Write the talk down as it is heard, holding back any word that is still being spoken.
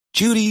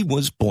Judy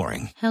was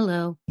boring.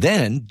 Hello.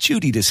 Then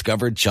Judy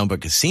discovered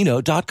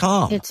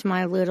ChumbaCasino.com. It's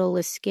my little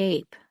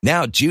escape.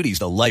 Now Judy's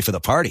the life of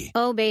the party.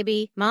 Oh,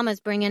 baby, mama's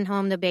bringing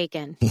home the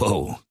bacon.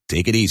 Whoa,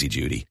 take it easy,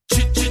 Judy.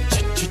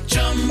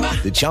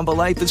 The Chumba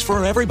life is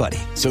for everybody.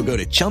 So go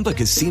to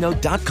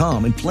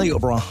ChumbaCasino.com and play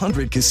over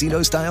 100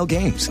 casino-style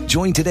games.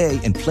 Join today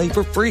and play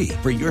for free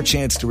for your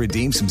chance to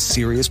redeem some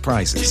serious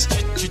prizes.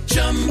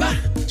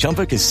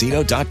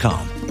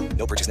 ChumbaCasino.com.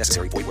 No purchase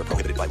necessary. Void where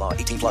prohibited by law.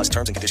 18 plus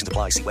terms and conditions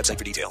apply. See website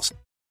for details.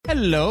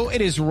 Hello, it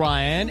is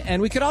Ryan,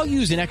 and we could all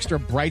use an extra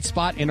bright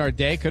spot in our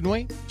day, couldn't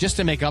we? Just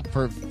to make up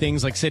for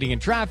things like sitting in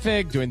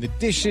traffic, doing the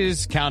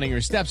dishes, counting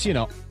your steps, you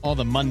know, all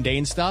the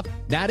mundane stuff.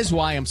 That is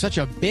why I'm such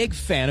a big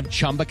fan of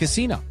Chumba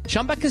Casino.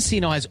 Chumba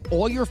Casino has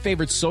all your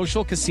favorite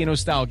social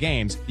casino-style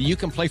games that you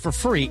can play for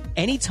free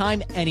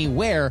anytime,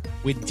 anywhere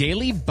with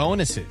daily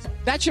bonuses.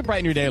 That should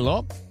brighten your day a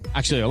little.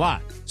 Actually, a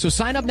lot. So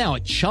sign up now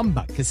at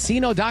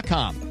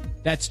ChumbaCasino.com.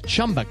 That's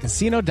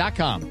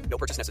ChumbaCasino.com. No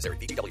purchase necessary.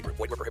 VGW Group.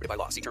 Void where prohibited by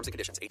law. See terms and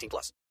conditions. 18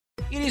 plus.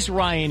 It is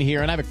Ryan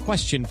here, and I have a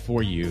question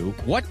for you.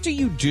 What do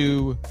you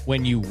do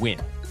when you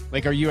win?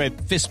 Like, are you a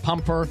fist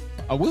pumper,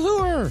 a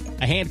woohooer,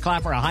 a hand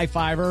clapper, a high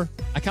fiver?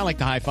 I kind of like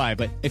the high five,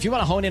 but if you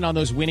want to hone in on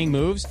those winning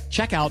moves,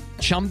 check out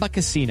Chumba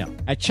Casino.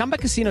 At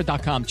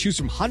ChumbaCasino.com, choose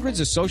from hundreds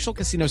of social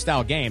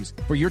casino-style games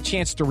for your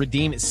chance to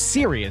redeem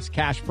serious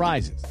cash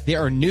prizes.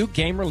 There are new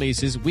game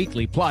releases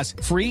weekly, plus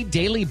free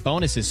daily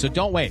bonuses, so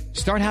don't wait.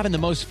 Start having the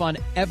most fun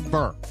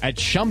ever at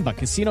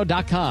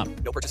ChumbaCasino.com.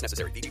 No purchase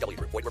necessary. VGW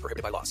Group. Void where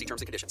prohibited by law. See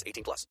terms and conditions.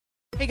 18 plus.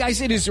 Hey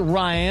guys, it is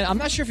Ryan. I'm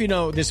not sure if you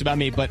know this about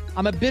me, but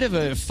I'm a bit of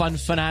a fun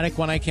fanatic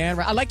when I can.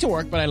 I like to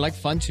work, but I like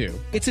fun too.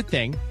 It's a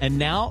thing. And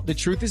now the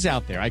truth is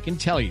out there. I can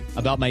tell you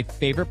about my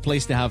favorite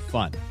place to have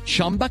fun.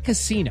 Chumba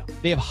Casino.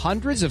 They have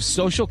hundreds of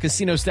social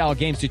casino style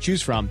games to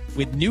choose from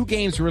with new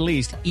games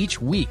released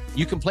each week.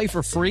 You can play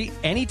for free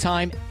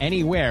anytime,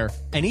 anywhere.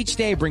 And each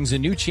day brings a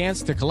new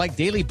chance to collect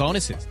daily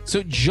bonuses.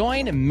 So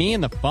join me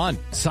in the fun.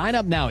 Sign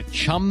up now at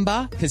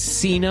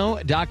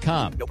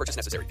ChumbaCasino.com. No purchase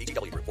necessary.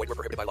 VGW Group. Void where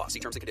prohibited by law. See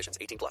terms and conditions.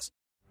 18 plus.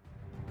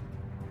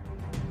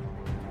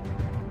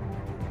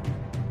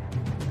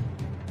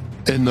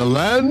 In the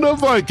land of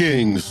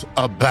Vikings,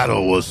 a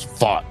battle was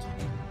fought.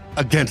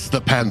 Against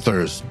the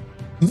Panthers,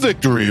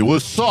 victory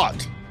was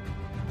sought.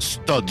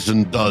 Studs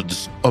and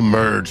duds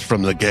emerged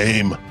from the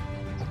game.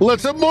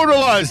 Let's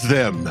immortalize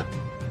them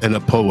in a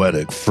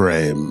poetic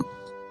frame.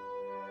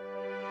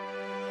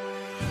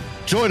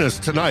 Join us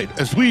tonight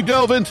as we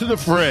delve into the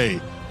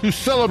fray to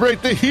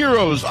celebrate the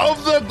heroes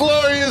of the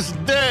glorious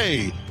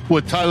day.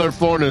 With Tyler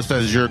Forno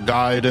as your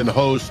guide and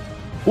host,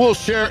 we'll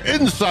share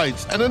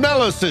insights and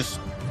analysis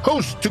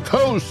coast to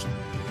coast.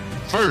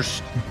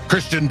 First,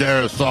 Christian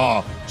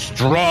Darrisaw,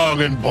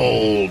 strong and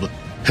bold.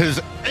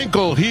 His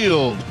ankle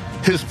healed,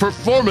 his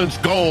performance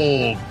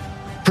gold.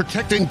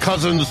 Protecting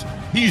Cousins,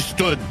 he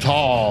stood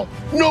tall.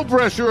 No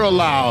pressure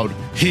allowed,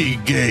 he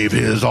gave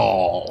his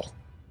all.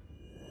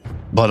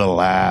 But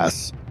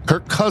alas,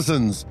 Kirk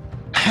Cousins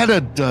had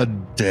a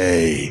dud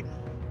day.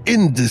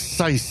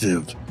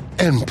 Indecisive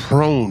and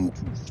prone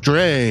to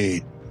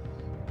stray.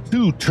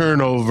 2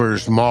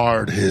 turnovers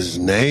marred his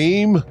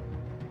name.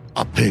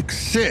 A pick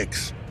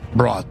 6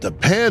 brought the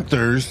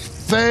Panthers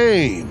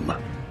fame.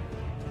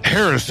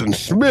 Harrison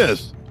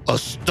Smith, a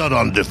stud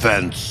on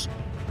defense,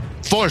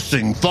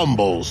 forcing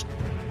fumbles,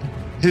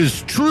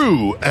 his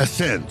true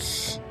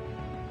essence.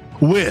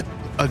 With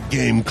a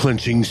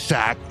game-clinching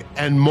sack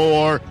and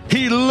more,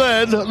 he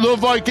led the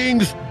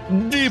Vikings'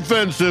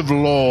 defensive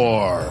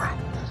lore.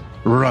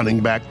 Running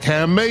back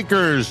Cam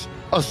Akers,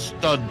 a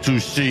stud to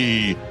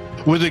see.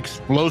 With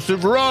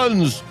explosive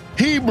runs,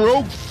 he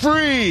broke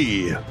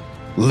free.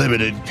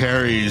 Limited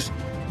carries,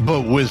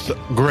 but with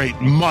great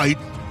might,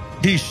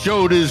 he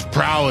showed his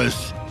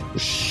prowess,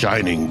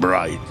 shining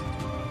bright.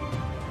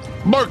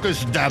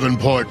 Marcus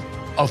Davenport,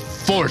 a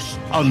force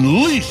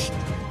unleashed.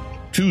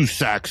 2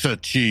 sacks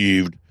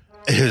achieved,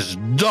 his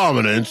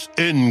dominance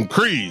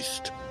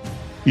increased.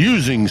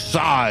 Using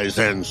size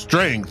and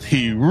strength,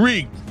 he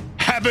wreaked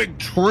havoc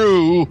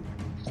true.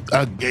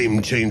 A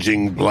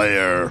game-changing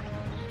player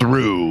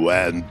through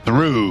and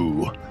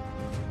through.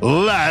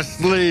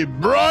 Lastly,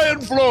 Brian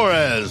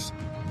Flores,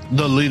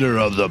 the leader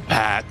of the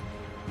pack,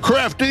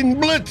 crafting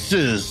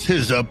blitzes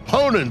his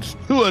opponents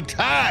to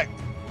attack.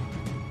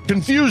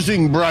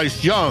 Confusing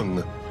Bryce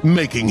Young,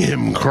 making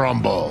him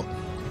crumble.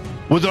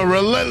 With a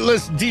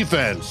relentless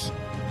defense,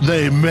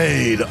 they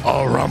made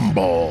a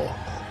rumble.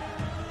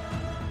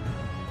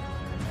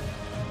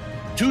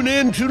 Tune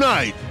in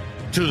tonight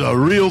to The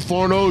Real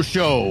Forno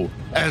Show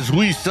as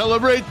we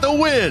celebrate the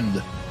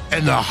win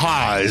and the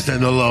highs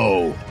and the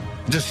low.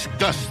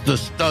 Discuss the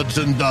studs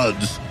and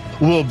duds.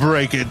 We'll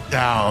break it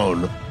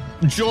down.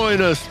 Join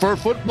us for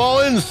football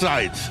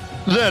insights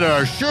that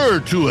are sure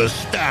to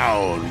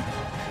astound.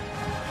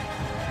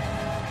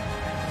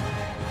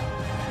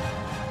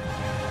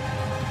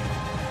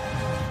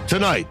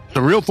 Tonight,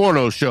 The Real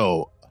Forno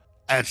Show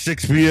at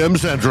 6 p.m.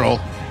 Central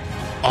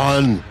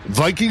on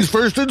Vikings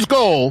First and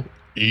Goal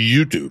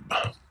YouTube.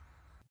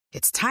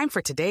 It's time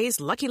for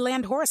today's Lucky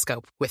Land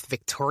horoscope with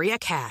Victoria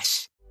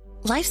Cash.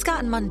 Life's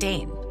gotten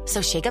mundane,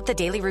 so shake up the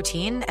daily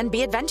routine and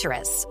be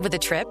adventurous with a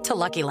trip to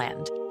Lucky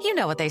Land. You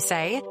know what they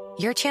say,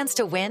 your chance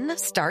to win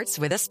starts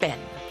with a spin.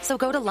 So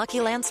go to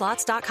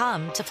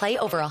LuckyLandSlots.com to play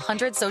over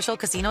 100 social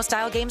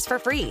casino-style games for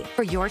free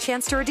for your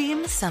chance to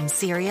redeem some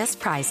serious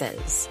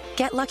prizes.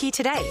 Get lucky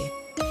today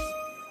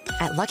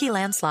at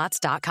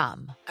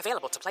LuckyLandSlots.com.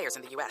 Available to players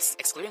in the U.S.,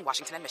 excluding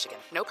Washington and Michigan.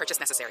 No purchase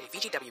necessary.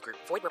 VGW Group.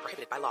 Void where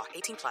prohibited by law.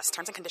 18 plus.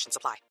 Terms and conditions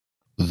apply.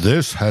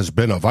 This has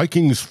been a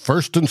Vikings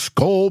First and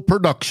Skull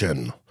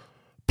production,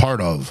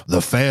 part of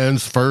the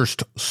Fans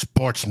First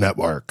Sports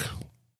Network.